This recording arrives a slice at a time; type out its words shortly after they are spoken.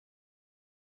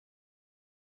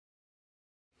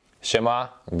Siema,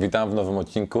 witam w nowym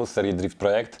odcinku z serii Drift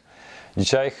Projekt.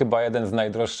 Dzisiaj chyba jeden z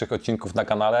najdroższych odcinków na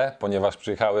kanale, ponieważ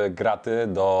przyjechały graty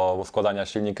do składania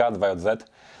silnika 2JZ.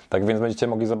 Tak więc będziecie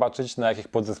mogli zobaczyć, na jakich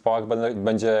podzespołach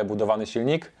będzie budowany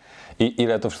silnik i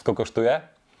ile to wszystko kosztuje.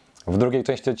 W drugiej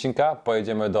części odcinka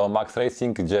pojedziemy do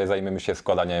MaxRacing, gdzie zajmiemy się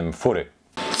składaniem fury.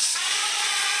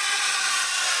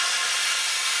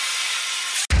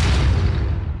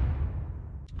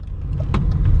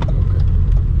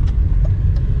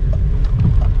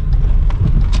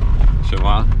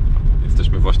 Siema,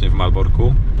 jesteśmy właśnie w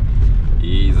Malborku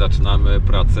i zaczynamy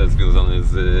pracę związane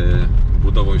z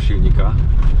budową silnika.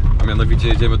 A mianowicie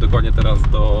jedziemy dokładnie teraz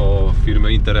do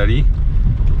firmy Intereli,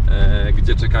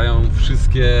 gdzie czekają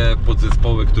wszystkie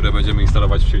podzespoły, które będziemy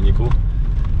instalować w silniku.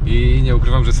 I nie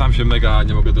ukrywam, że sam się mega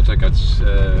nie mogę doczekać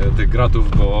tych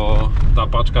gratów, bo ta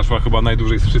paczka szła chyba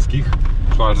najdłużej z wszystkich.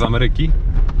 Szła aż z Ameryki,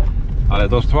 ale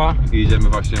doszła i idziemy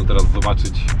właśnie ją teraz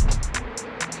zobaczyć.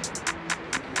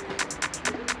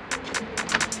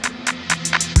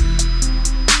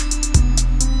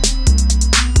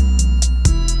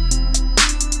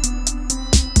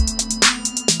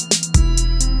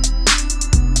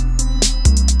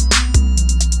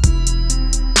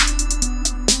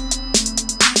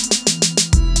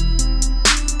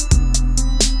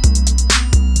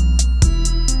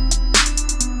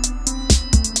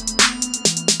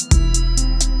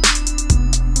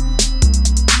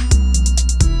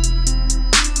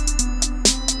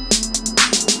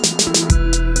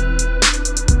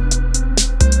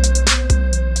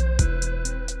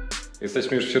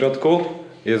 Jesteśmy już w środku,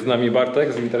 jest z nami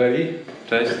Bartek z Intereli.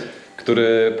 Cześć.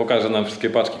 Który pokaże nam wszystkie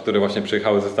paczki, które właśnie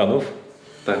przyjechały ze Stanów.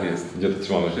 Tak jest. Gdzie to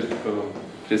trzymamy?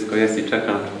 Wszystko jest i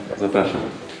czeka. Zapraszam.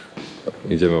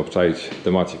 Idziemy obczaić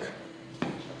temacik.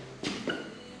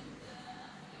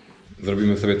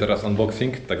 Zrobimy sobie teraz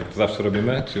unboxing, tak jak to zawsze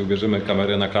robimy, czyli ubierzemy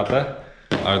kamerę na klatę,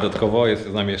 ale dodatkowo jest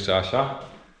z nami jeszcze Asia.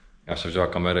 Asia wzięła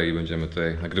kamerę i będziemy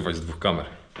tutaj nagrywać z dwóch kamer.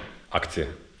 Akcję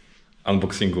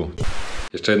unboxingu.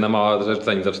 Jeszcze jedna mała rzecz,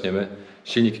 zanim zaczniemy.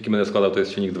 Silnik, jaki będę składał, to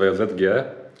jest silnik 2JZ.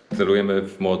 Celujemy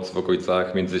w moc w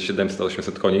okolicach między 700 a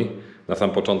 800 koni na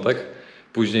sam początek.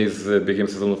 Później z biegiem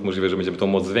sezonów możliwe, że będziemy tą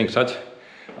moc zwiększać,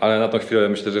 ale na tą chwilę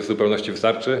myślę, że w zupełności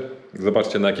wystarczy.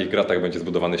 Zobaczcie, na jakich gratach będzie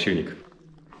zbudowany silnik.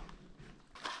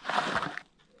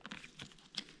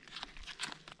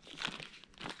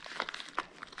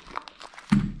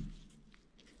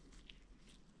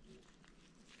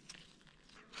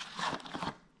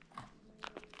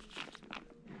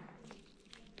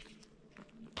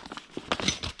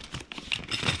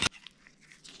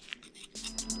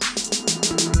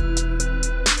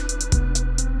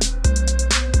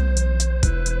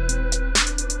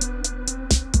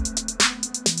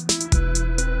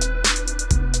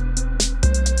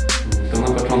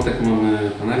 Na początek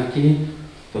mamy panewki,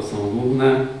 to są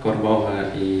główne,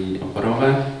 korbowe i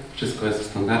oporowe. Wszystko jest w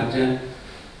standardzie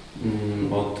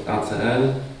od ACL,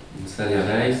 seria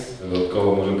Race.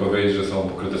 Dodatkowo możemy powiedzieć, że są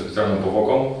pokryte specjalną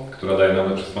powłoką, która daje nam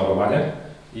lepsze smarowanie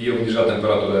i obniża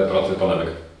temperaturę pracy panewek.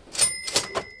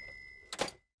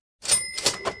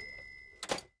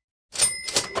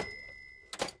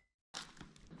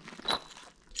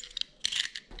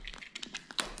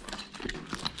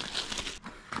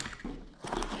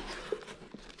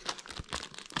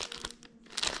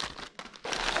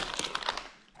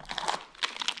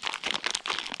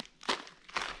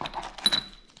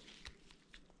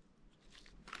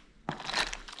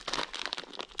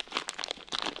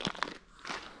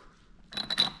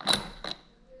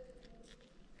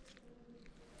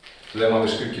 Tutaj mamy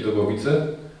szpilki do głowicy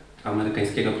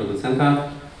Amerykańskiego producenta.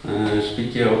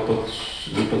 Szpilki o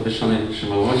podwyższonej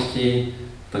wytrzymałości,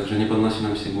 także nie podnosi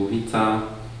nam się głowica,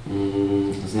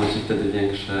 znosi wtedy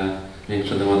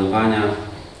większe doładowania.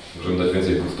 Możemy dać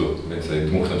więcej boostu, więcej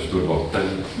dmuchnąć turbo tak.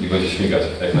 I będzie śmigać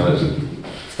jak należy.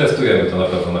 Stestujemy to na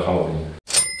pewno na hamowni.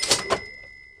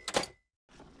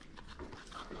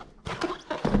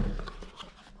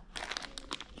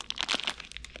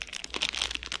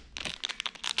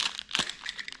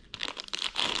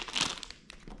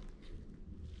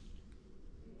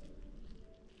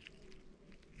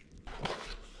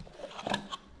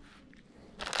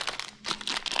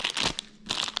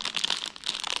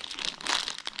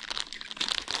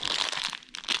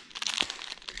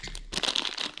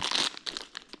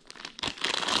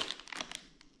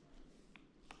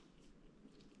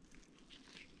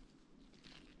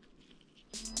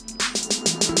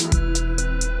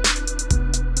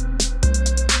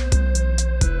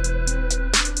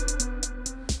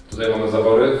 Tutaj mamy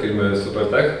zawory firmy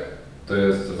Supertech. To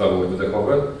jest zawór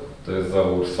wydechowy, to jest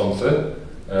zawór sący.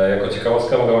 Jako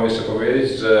ciekawostkę mogę Wam jeszcze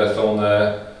powiedzieć, że są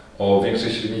one o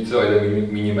większej średnicy o 1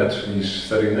 mm niż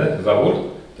seryjny zawór.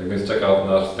 Tak więc czeka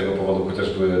nas z tego powodu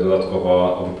chociażby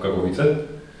dodatkowa obróbka głowicy.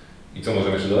 I co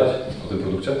możemy jeszcze dodać o tym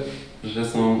produkcie? Że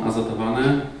są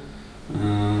azotowane,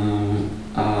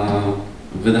 a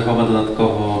wydechowe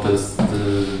dodatkowo to jest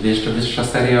jeszcze wyższa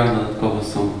seria, dodatkowo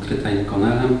są pokryte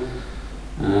inkonelem,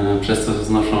 przez co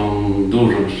znoszą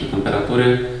dużo wyższe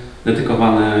temperatury,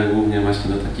 dedykowane głównie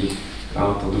właśnie do takich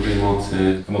aut o dużej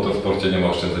mocy. W motorsporcie nie ma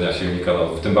oszczędzenia silnika, no,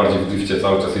 tym bardziej w drifcie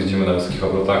cały czas jeździmy na wysokich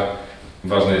obrotach.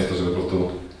 Ważne jest to, żeby po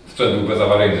prostu sprzęt był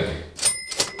bezawaryjny.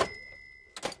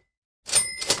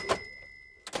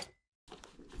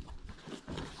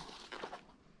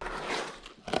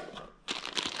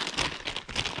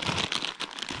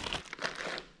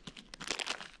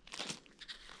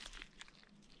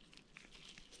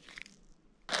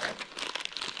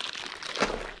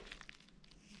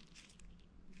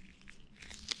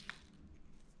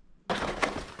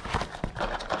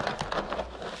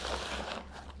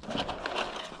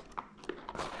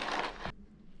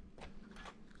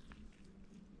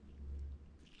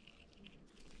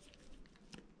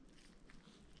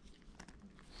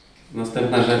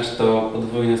 Następna rzecz to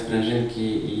podwójne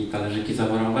sprężynki i talerzyki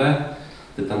zaworowe,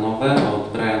 tytanowe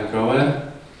od Bracia.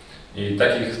 I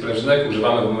takich sprężynek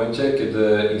używamy w momencie,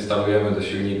 kiedy instalujemy do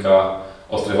silnika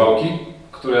ostre wałki,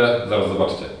 które zaraz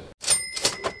zobaczycie.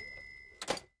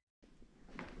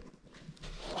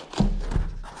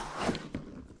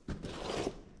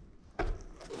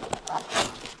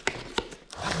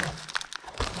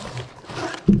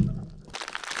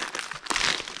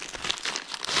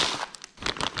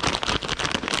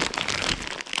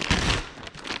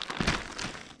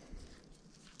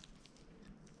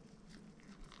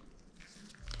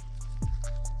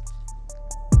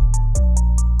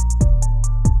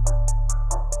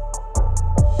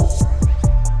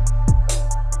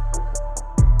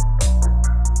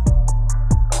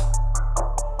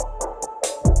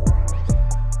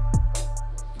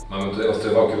 Mamy tutaj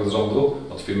ostre wałki od rządu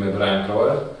od firmy Bracia.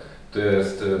 To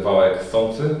jest wałek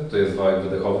ssący, to jest wałek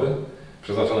wydechowy,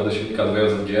 przeznaczony do silnika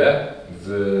 2JZG z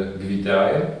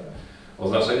VVT-em.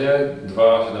 Oznaczenie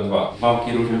 272.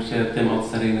 Wałki różnią się tym od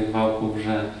seryjnych wałków,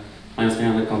 że mają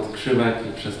zmieniony kąt krzywek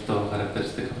i przez to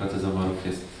charakterystyka pracy zaworów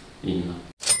jest inna.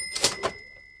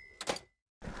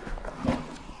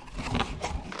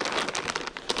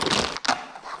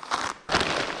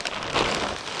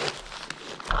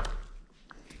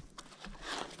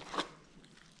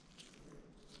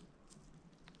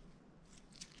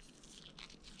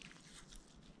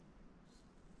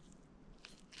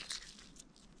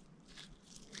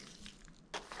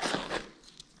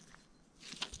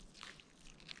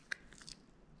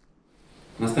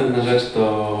 Następna rzecz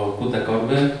to kute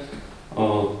korby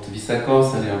od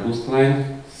Ireco, seria Boostline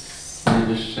z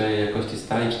najwyższej jakości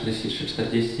stali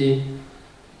 43-40.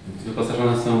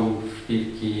 Wyposażone są w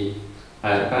szpilki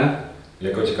ARP.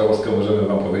 Jako ciekawostkę możemy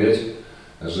Wam powiedzieć,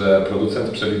 że producent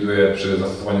przewiduje przy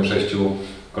zastosowaniu 6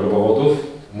 korbowodów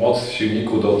moc w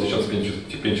silniku do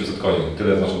 1500 koni.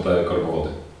 Tyle znoszą te korbowody.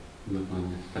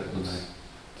 Dokładnie, tak dodaję.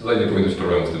 Tutaj nie powinno być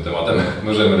problemu z tym tematem.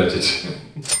 Możemy lecieć.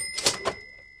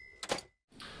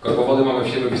 Korbowody mamy w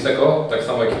silniku Ireco, tak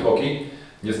samo jak i tłoki.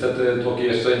 Niestety tłoki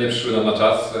jeszcze nie przyszły nam na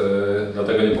czas,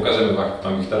 dlatego nie pokażemy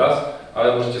Wam ich teraz,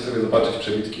 ale możecie sobie zobaczyć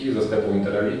przebitki ze sklepu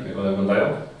Intereli, jak one wyglądają.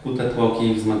 Kute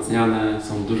tłoki wzmacniane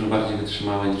są dużo bardziej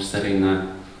wytrzymałe niż seryjne.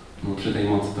 No, przy tej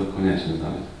mocy to koniecznie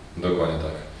dalej. Dokładnie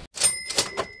tak.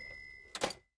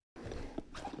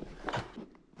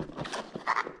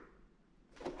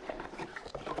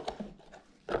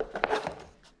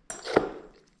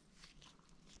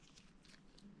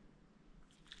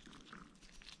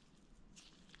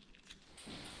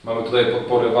 Mamy tutaj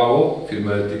podpory wału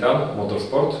firmy Ireco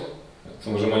Motorsport.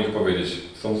 Co możemy o nich powiedzieć?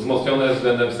 Są wzmocnione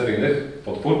względem seryjnych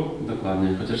podpór.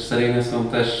 Dokładnie, chociaż seryjne są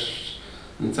też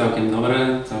całkiem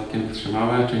dobre, całkiem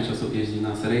wytrzymałe. Część osób jeździ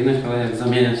na seryjnych, ale jak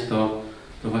zamieniać to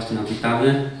właśnie na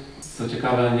tytany. Co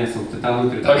ciekawe, nie są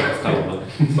tytany, tylko tak, stalowe.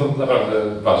 Są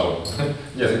naprawdę ważą.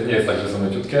 Nie jest tak, że są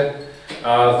leciutkie.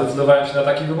 A zdecydowałem się na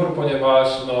taki wybór, ponieważ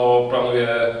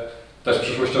planuję też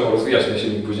przyszłościowo rozwijać ten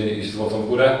silnik, później iść z mocą w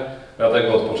górę.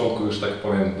 Dlatego od początku już, tak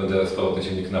powiem, będę składał ten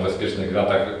silnik na bezpiecznych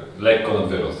gratach, lekko nad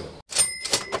wyrost.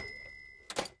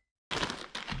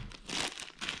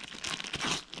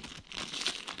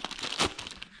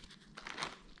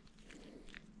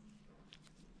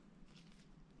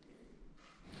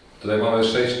 Tutaj mamy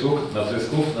 6 sztuk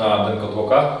natrysków na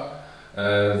denkotłoka.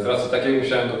 Z racji takiej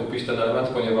musiałem dokupić ten element,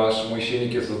 ponieważ mój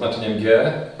silnik jest z oznaczeniem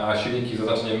G, a silniki z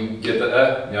oznaczeniem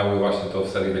GTE miały właśnie to w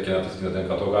serii takie natryski na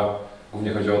denkotłoka.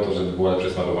 Głównie chodzi o to, żeby było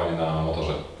lepsze smarowanie na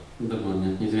motorze. Dokładnie,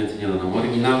 nic więcej nie dodam.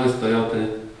 Oryginały z Toyoty,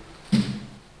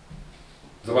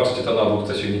 Zobaczycie to na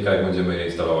obróbce silnika, jak będziemy je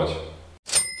instalować.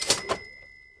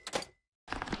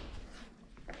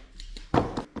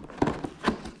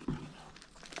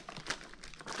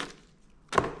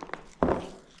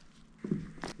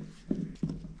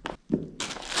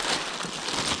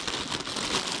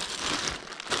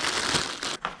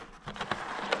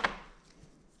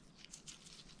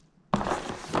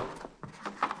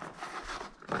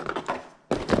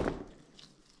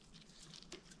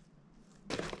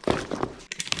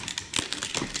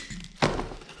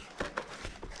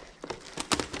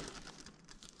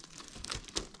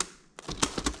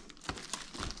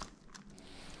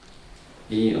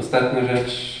 I ostatnia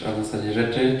rzecz, a w zasadzie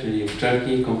rzeczy, czyli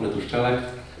uszczelki, komplet uszczelek,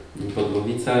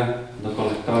 podgłowice, do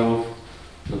kolektorów,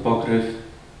 do pokryw,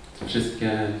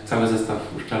 cały zestaw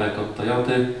uszczelek od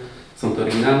Toyoty. Są to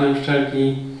oryginalne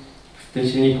uszczelki. W tym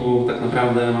silniku tak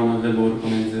naprawdę mamy wybór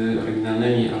pomiędzy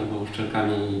oryginalnymi albo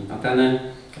uszczelkami Ateny,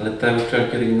 ale te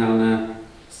uszczelki oryginalne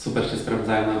super się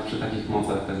sprawdzają przy takich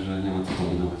mocach, także nie ma co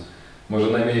kombinować. Może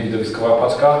najmniej widowiskowa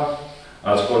paczka,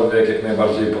 aczkolwiek jak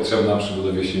najbardziej potrzebna przy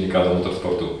budowie silnika do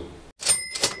motorsportu.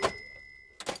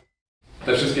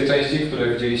 Te wszystkie części,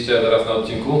 które widzieliście teraz na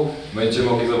odcinku, będziecie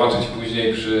mogli zobaczyć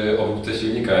później przy obróbce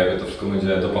silnika, jak to wszystko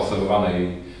będzie dopasowywane i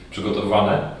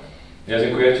przygotowywane. Ja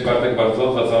dziękuję Ci, Bartek,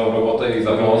 bardzo za całą robotę i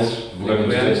za pomoc w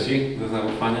ogarnięciu części. Za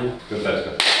zaufanie. Piąteczkę.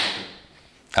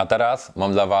 A teraz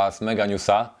mam dla Was mega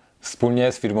newsa.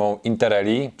 Wspólnie z firmą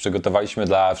Intereli przygotowaliśmy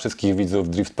dla wszystkich widzów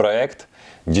Drift Projekt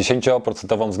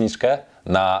 10% zniżkę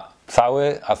na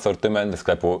cały asortyment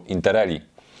sklepu Intereli.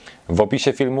 W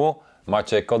opisie filmu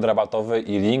macie kod rabatowy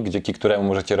i link, dzięki któremu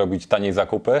możecie robić taniej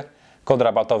zakupy. Kod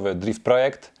rabatowy Drift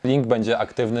Projekt. Link będzie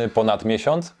aktywny ponad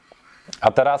miesiąc.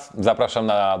 A teraz zapraszam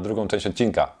na drugą część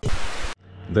odcinka.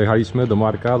 Dojechaliśmy do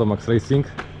Marka, do MaxRacing.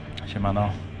 Siemano,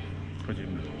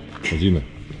 Chodzimy.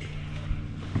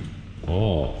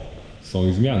 O, są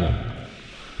i zmiany.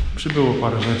 Przybyło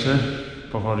parę rzeczy,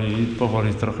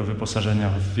 powoli trochę wyposażenia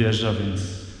wjeżdża, więc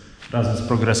razem z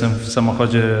progresem w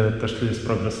samochodzie też tu jest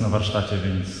progres na warsztacie,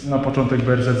 więc na początek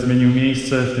BRZ zmienił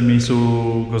miejsce, w tym miejscu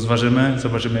go zważymy,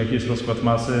 zobaczymy jaki jest rozkład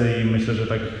masy i myślę, że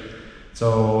tak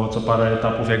co parę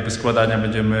etapów jakby składania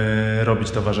będziemy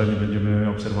robić to ważenie, będziemy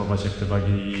obserwować jak te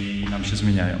wagi nam się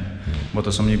zmieniają, bo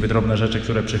to są niby drobne rzeczy,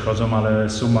 które przychodzą, ale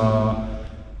suma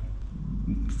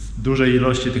dużej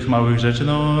ilości tych małych rzeczy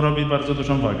robi bardzo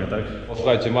dużą wagę, tak?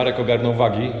 Posłuchajcie, Marek ogarnął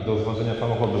wagi do zważenia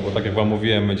samochodu, bo tak jak Wam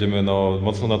mówiłem, będziemy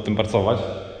mocno nad tym pracować.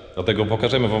 Dlatego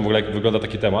pokażemy Wam w ogóle, jak wygląda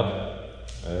taki temat.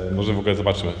 Może w ogóle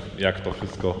zobaczmy, jak to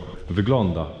wszystko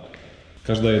wygląda.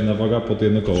 Każda jedna waga pod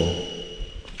jedno koło.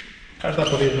 Każda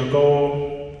pod jedno koło,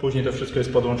 później to wszystko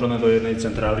jest podłączone do jednej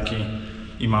centralki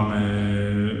i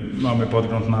mamy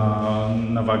podgląd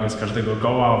na wagę z każdego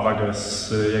koła, wagę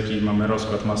jaki mamy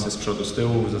rozkład masy z przodu, z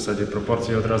tyłu, w zasadzie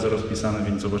proporcje od razu rozpisane,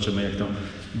 więc zobaczymy jak to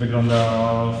wygląda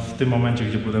w tym momencie,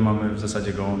 gdzie budę mamy w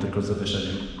zasadzie gołą tylko z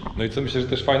zawieszeniem. No i co myślę, że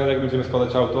też fajne, jak będziemy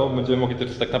składać auto, będziemy mogli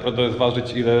też tak naprawdę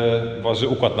zważyć, ile waży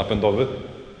układ napędowy.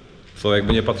 Co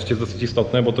jakby nie patrzeć jest dosyć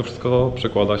istotne, bo to wszystko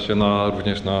przekłada się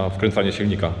również na wkręcanie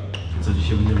silnika. Co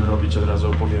dzisiaj będziemy robić, od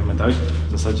razu opowiemy, tak?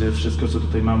 W zasadzie wszystko, co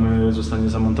tutaj mamy, zostanie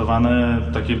zamontowane.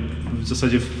 W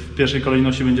zasadzie w pierwszej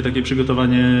kolejności będzie takie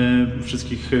przygotowanie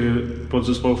wszystkich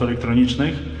podzespołów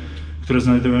elektronicznych, które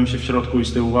znajdują się w środku i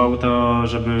z tyłu auta,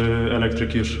 żeby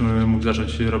elektryk już mógł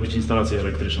zacząć robić instalację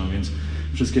elektryczną, więc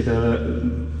wszystkie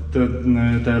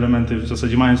te elementy w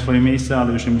zasadzie mają swoje miejsce,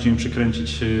 ale już je musimy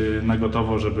przykręcić na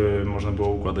gotowo, żeby można było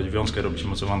układać wiązkę, robić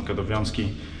mocowankę do wiązki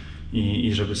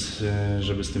i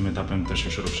żeby z tym etapem też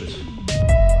już ruszyć.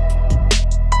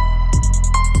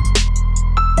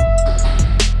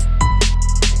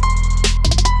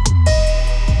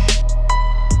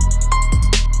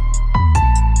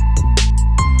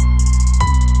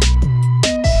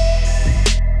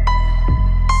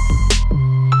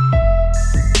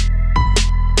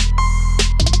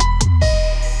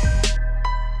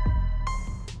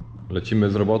 Lecimy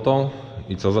z robotą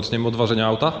i co, zaczniemy od ważenia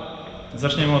auta?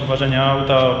 Zaczniemy od ważenia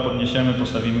auta, podniesiemy,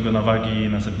 postawimy go na wagi i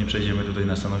następnie przejdziemy tutaj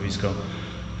na stanowisko,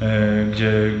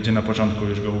 gdzie na początku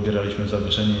już go ubieraliśmy w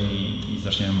zawieszenie i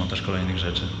zaczniemy montaż kolejnych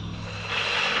rzeczy.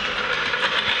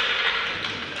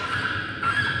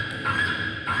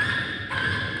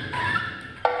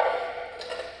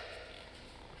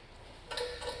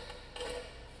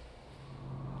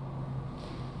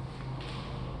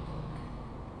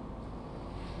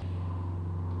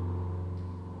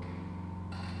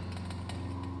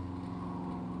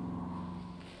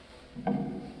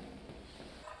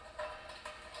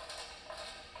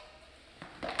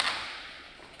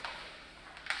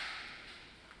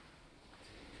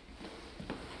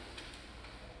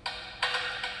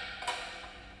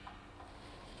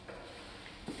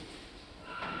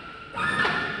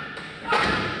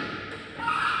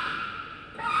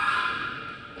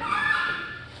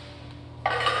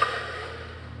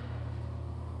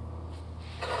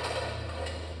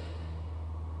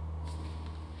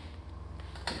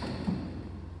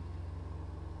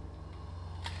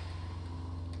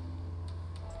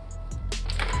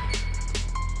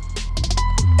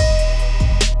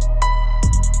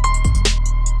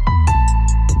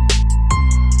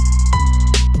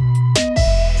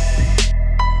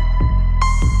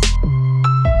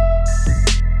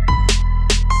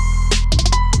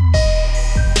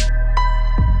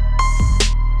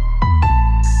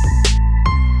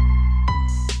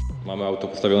 auto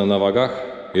postawione na wagach.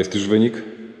 Jest już wynik.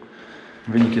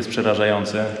 Wynik jest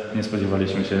przerażający. Nie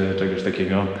spodziewaliśmy się czegoś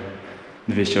takiego.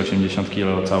 280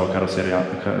 kg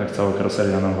cała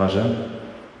karoseria nam waży.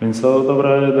 Więc to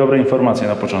dobre informacje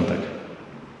na początek.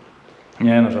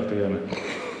 Nie no, żartujemy.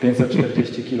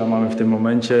 540 kg mamy w tym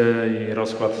momencie i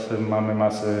rozkład mamy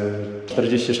masy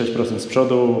 46% z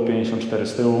przodu, 54%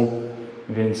 z tyłu,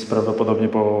 więc prawdopodobnie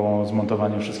po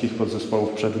zmontowaniu wszystkich podzespołów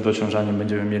przed dociążaniem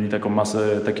będziemy mieli taką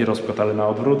masę, taki rozkład, ale na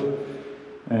odwrót.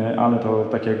 Ale to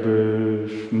tak jakby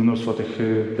mnóstwo tych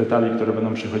detali, które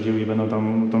będą przychodziły i będą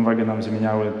tą wagę nam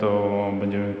zmieniały, to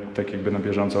będziemy tak jakby na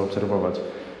bieżąco obserwować,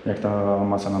 jak ta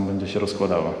masa nam będzie się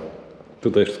rozkładała.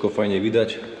 Tutaj wszystko fajnie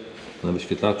widać na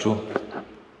wyświetlaczu.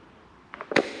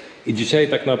 I dzisiaj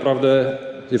tak naprawdę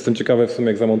jestem ciekawy w sumie,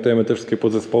 jak zamontujemy te wszystkie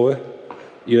podzespoły,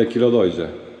 ile kilo dojdzie.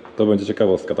 To będzie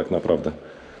ciekawostka tak naprawdę.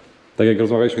 Tak jak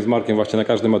rozmawialiśmy z Markiem, właśnie na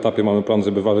każdym etapie mamy plan,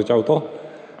 żeby ważyć auto,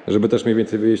 żeby też mniej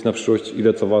więcej wiedzieć na przyszłość,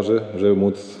 ile co waży, żeby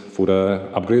móc furę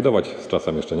upgrade'ować z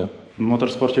czasem jeszcze, nie? W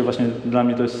motorsporcie właśnie dla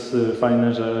mnie to jest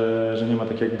fajne, że nie ma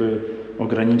tak jakby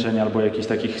ograniczeń albo jakichś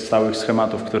takich stałych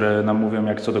schematów, które nam mówią,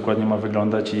 jak co dokładnie ma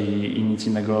wyglądać i nic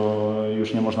innego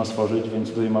już nie można stworzyć,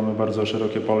 więc tutaj mamy bardzo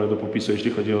szerokie pole do popisu,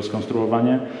 jeśli chodzi o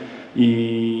skonstruowanie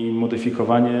i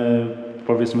modyfikowanie,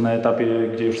 powiedzmy na etapie,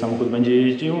 gdzie już samochód będzie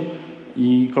jeździł.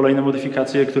 I kolejne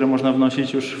modyfikacje, które można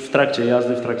wnosić już w trakcie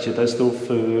jazdy, w trakcie testów.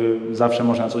 Zawsze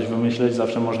można coś wymyśleć,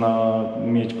 zawsze można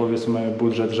mieć powiedzmy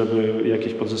budżet, żeby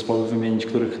jakieś podzespoły wymienić,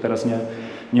 których teraz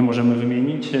nie możemy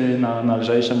wymienić na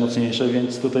lżejsze, mocniejsze,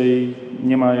 więc tutaj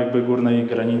nie ma jakby górnej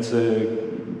granicy.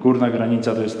 Górna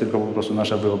granica to jest tylko po prostu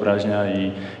nasza wyobraźnia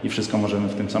i wszystko możemy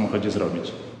w tym samochodzie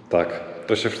zrobić. Tak,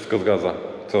 to się wszystko zgadza.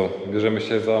 Co, bierzemy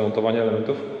się za montowanie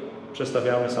elementów?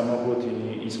 Przestawiamy samochód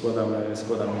i składamy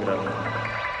grabę.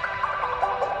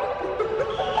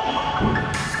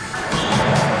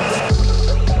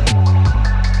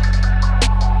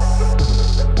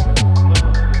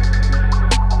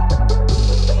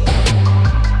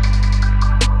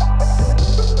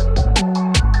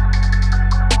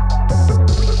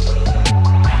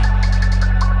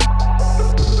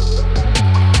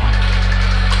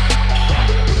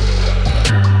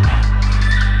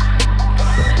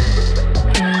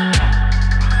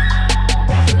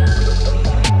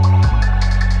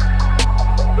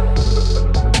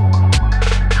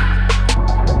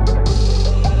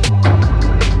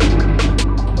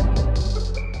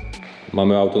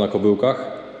 Mamy auto na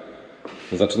kobyłkach.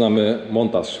 Zaczynamy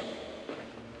montaż.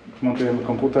 Montujemy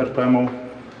komputer PEM-u,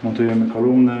 montujemy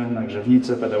kolumny,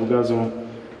 nagrzewnicę, pedał gazu.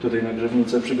 Tutaj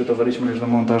nagrzewnicę przygotowaliśmy już do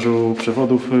montażu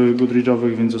przewodów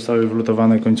goodridge'owych, więc zostały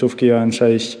wlutowane końcówki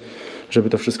AN6, żeby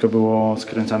to wszystko było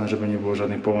skręcane, żeby nie było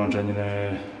żadnych połączeń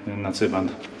na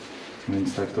cybant.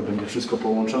 Więc tak to będzie wszystko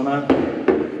połączone.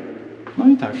 No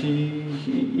i tak,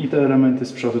 i te elementy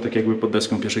z przodu, tak jakby pod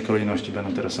deską pierwszej kolejności,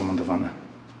 będą teraz zamontowane.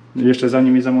 Jeszcze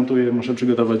zanim je zamontuję, muszę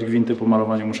przygotować gwinty, po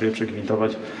malowaniu muszę je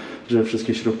przegwintować, żeby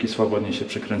wszystkie śrubki swobodnie się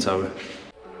przekręcały.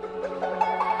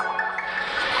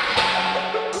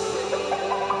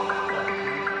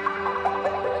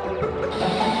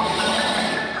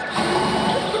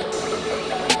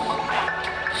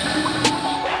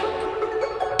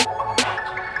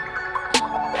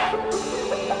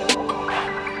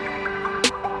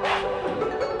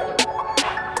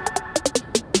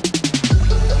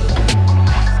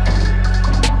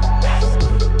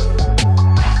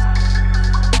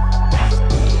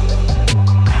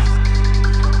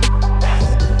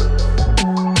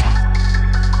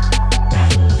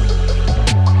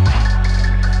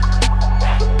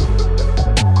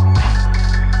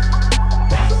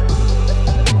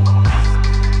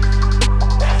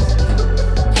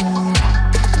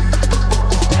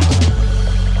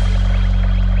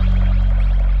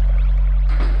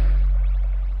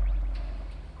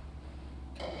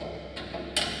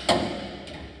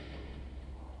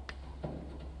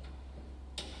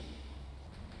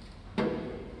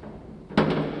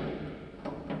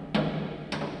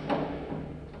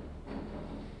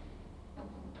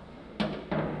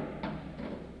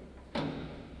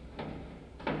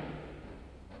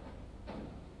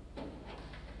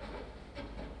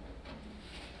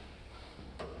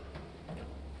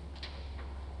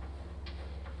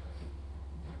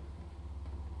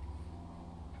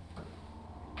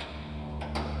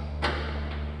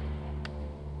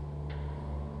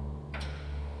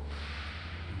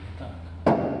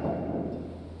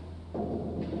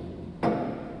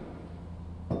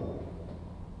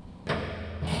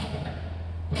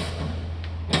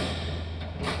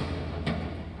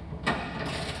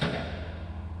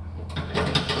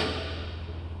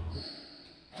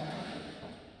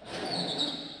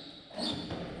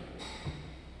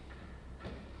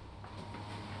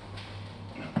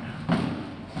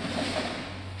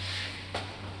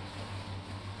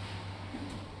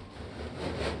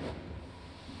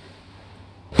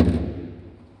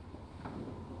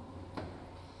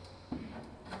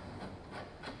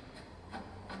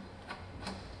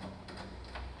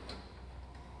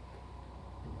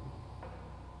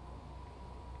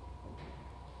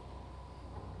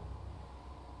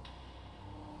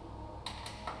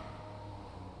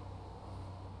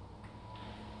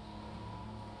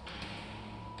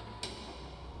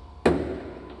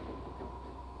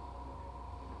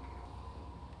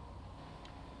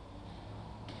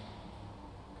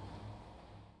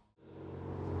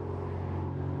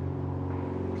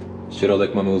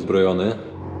 Środek mamy uzbrojony.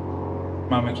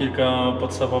 Mamy kilka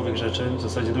podstawowych rzeczy, w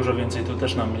zasadzie dużo więcej to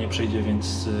też nam nie przyjdzie,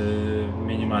 więc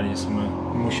minimalizm.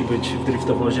 Musi być w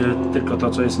driftowozie tylko to,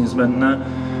 co jest niezbędne.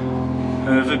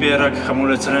 Wybierak,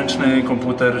 hamulec ręczny,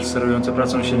 komputer sterujący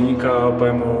pracą silnika,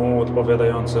 PMU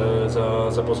odpowiadające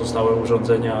za pozostałe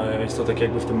urządzenia. Jest to tak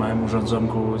jakby w tym małym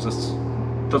urządzonku.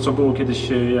 To, co było kiedyś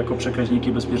jako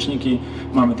przekaźniki, bezpieczniki,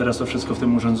 mamy teraz to wszystko w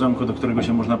tym urządzonku, do którego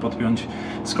się można podpiąć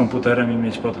z komputerem i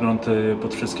mieć podgląd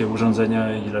pod wszystkie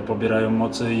urządzenia, ile pobierają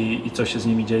mocy i co się z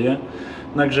nimi dzieje.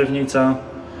 Nagrzewnica,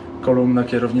 kolumna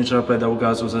kierownicza, pedał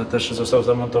gazu też został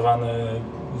zamontowany.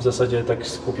 W zasadzie tak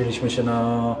skupiliśmy się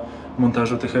na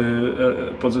montażu tych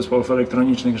podzespołów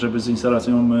elektronicznych, żeby z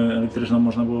instalacją elektryczną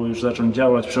można było już zacząć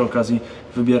działać. Przy okazji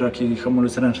wybierak i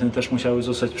hamulec ręczny też musiały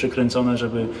zostać przykręcone,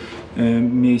 żeby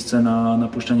miejsce na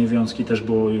puszczenie wiązki też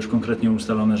było już konkretnie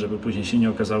ustalone, żeby później się nie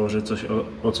okazało, że coś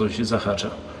o coś zahacza.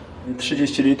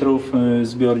 30 litrów,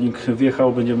 zbiornik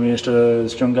wjechał, będziemy jeszcze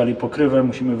ściągali pokrywę,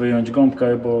 musimy wyjąć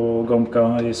gąbkę, bo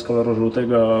gąbka jest z koloru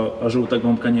żółtego, a żółta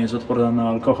gąbka nie jest odporna na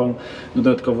alkohol.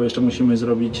 Dodatkowo jeszcze musimy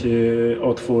zrobić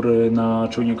otwór na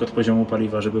czujnik od poziomu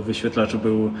paliwa, żeby w wyświetlaczu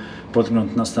był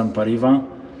podgląd na stan paliwa.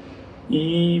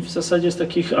 I w zasadzie z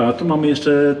takich, tu mamy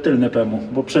jeszcze tylne PEMU,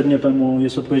 bo przednie PEMU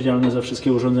jest odpowiedzialne za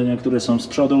wszystkie urządzenia, które są z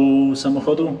przodu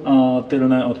samochodu, a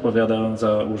tylne odpowiada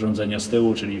za urządzenia z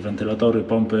tyłu, czyli wentylatory,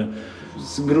 pompy.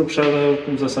 Z grubsza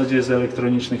w zasadzie z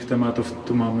elektronicznych tematów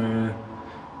tu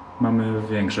mamy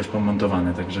większość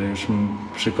pomontowane, także już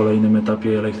przy kolejnym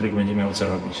etapie elektryk będzie miał co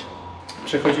robić.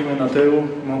 Przechodzimy na tył,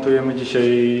 montujemy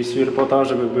dzisiaj swirpota,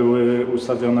 żeby były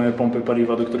ustawione pompy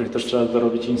paliwa, do których też trzeba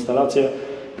dorobić instalację.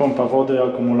 Pompa wody,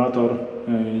 akumulator,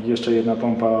 jeszcze jedna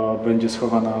pompa będzie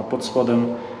schowana pod spodem,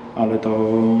 ale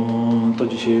to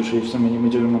dzisiaj już w sumie nie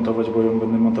będziemy montować, bo ją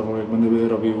będę montował, jak będę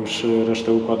robił już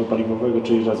resztę układu paliwowego,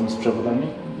 czyli razem z przewodami.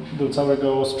 Do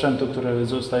całego sprzętu, który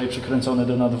zostaje przykręcony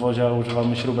do nadwozia,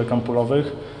 używamy śrubek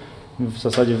ampulowych, w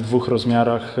zasadzie w dwóch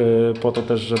rozmiarach, po to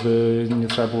też, żeby nie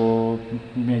trzeba było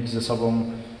mieć ze sobą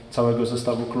całego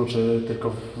zestawu kluczy,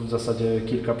 tylko w zasadzie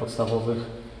kilka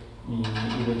podstawowych.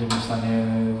 I będziemy w stanie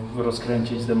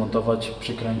rozkręcić, zdemontować,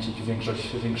 przykręcić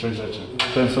większość rzeczy.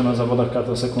 Często na zawodach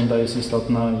każda sekunda jest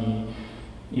istotna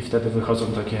i wtedy wychodzą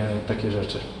takie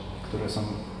rzeczy, które są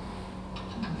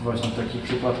właśnie w takich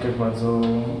przypadkach bardzo,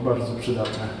 bardzo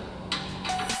przydatne.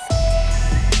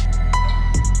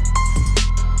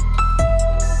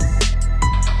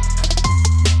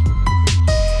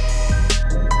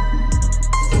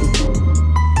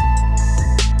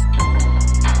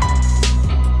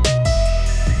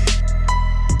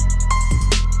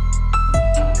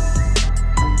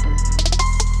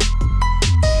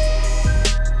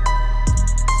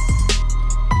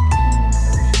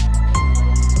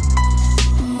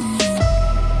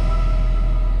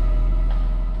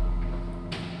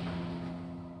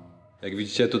 Jak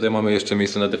widzicie, tutaj mamy jeszcze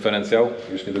miejsce na dyferencjał.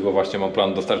 Już niedługo właśnie mam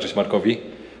plan dostarczyć Markowi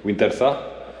Wintersa.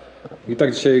 I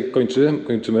tak dzisiaj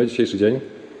kończymy dzisiejszy dzień.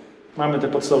 Mamy te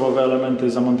podstawowe elementy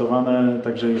zamontowane,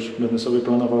 także już będę sobie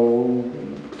planował,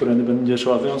 którędy będzie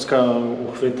szła wiązka,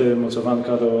 uchwyty,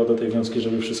 mocowanka do tej wiązki,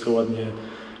 żeby wszystko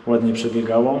ładnie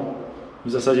przebiegało.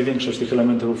 W zasadzie większość tych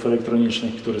elementów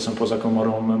elektronicznych, które są poza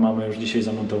komorą, mamy już dzisiaj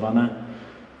zamontowane.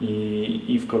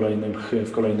 I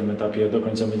w kolejnym etapie do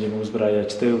końca będziemy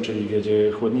uzbrajać tył, czyli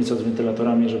wjedzie chłodnica z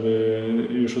wentylatorami, żeby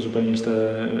już uzupełnić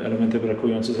te elementy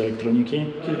brakujące z elektroniki.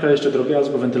 Kilka jeszcze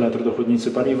drobiazgów, wentylator do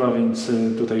chłodnicy paliwa, więc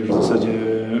tutaj już w zasadzie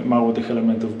mało tych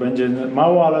elementów będzie.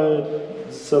 Mało, ale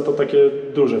za to takie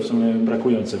duże w sumie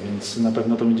brakujące, więc na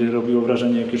pewno to będzie robiło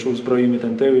wrażenie, jak już uzbroimy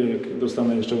ten tył, jak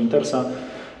dostanę jeszcze Wintersa.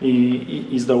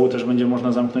 I z dołu też będzie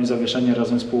można zamknąć zawieszenie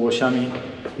razem z półosiami,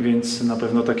 więc na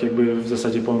pewno tak jakby w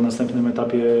zasadzie po następnym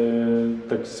etapie,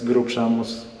 tak z grubsza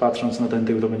patrząc na ten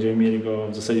tył, to będziemy mieli go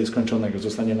w zasadzie skończonego.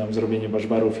 Zostanie nam zrobienie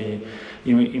baszbarów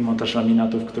i montaż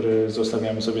laminatów, które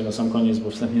zostawiamy sobie na sam koniec, bo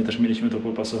wstępnie też mieliśmy to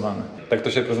popasowane. Tak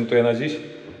to się prezentuje na dziś.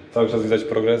 Cały czas widać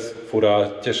progres, fura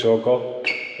cieszy oko.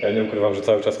 Ja nie ukrywam, że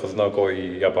cały czas chodzę naokoło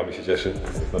i japa mi się cieszy.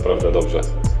 Jest naprawdę dobrze.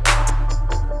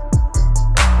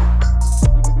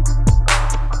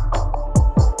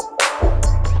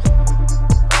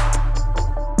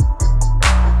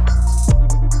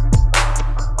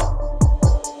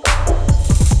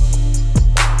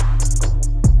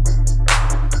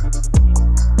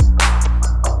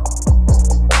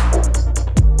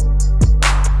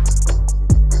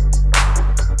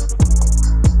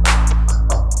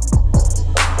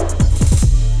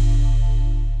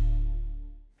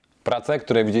 Prace,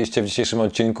 które widzieliście w dzisiejszym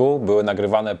odcinku, były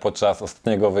nagrywane podczas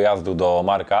ostatniego wyjazdu do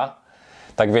Marka.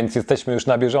 Tak więc jesteśmy już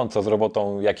na bieżąco z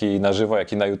robotą, jak i na żywo,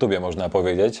 jak i na YouTubie, można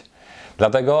powiedzieć.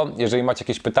 Dlatego, jeżeli macie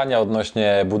jakieś pytania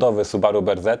odnośnie budowy Subaru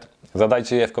BRZ,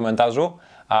 zadajcie je w komentarzu,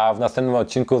 a w następnym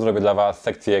odcinku zrobię dla Was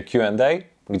sekcję Q&A,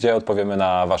 gdzie odpowiemy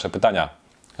na Wasze pytania.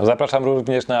 Zapraszam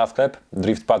również na sklep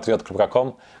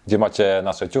drift.patriot.com, gdzie macie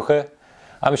nasze ciuchy,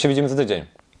 a my się widzimy za tydzień.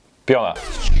 Piona!